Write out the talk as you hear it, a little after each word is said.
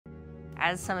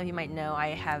As some of you might know, I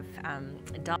have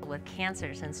dealt with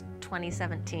cancer since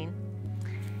 2017.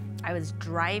 I was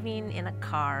driving in a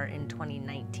car in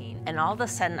 2019, and all of a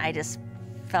sudden I just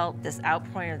felt this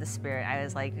outpouring of the Spirit. I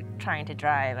was like trying to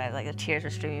drive. The tears were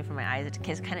streaming from my eyes. It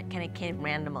just kind of came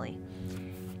randomly.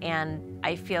 And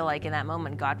I feel like in that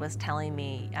moment, God was telling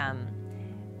me,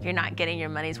 you're not getting your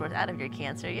money's worth out of your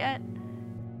cancer yet.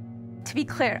 To be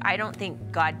clear, I don't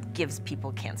think God gives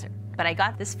people cancer. But I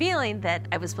got this feeling that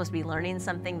I was supposed to be learning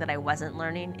something that I wasn't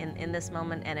learning in this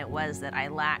moment, and it was that I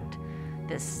lacked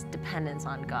this dependence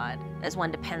on God, as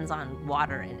one depends on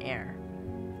water and air.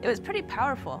 It was pretty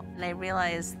powerful, and I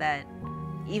realized that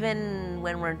even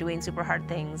when we're doing super hard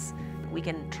things, we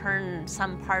can turn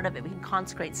some part of it, we can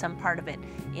consecrate some part of it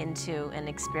into an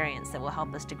experience that will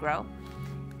help us to grow.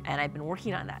 And I've been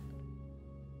working on that.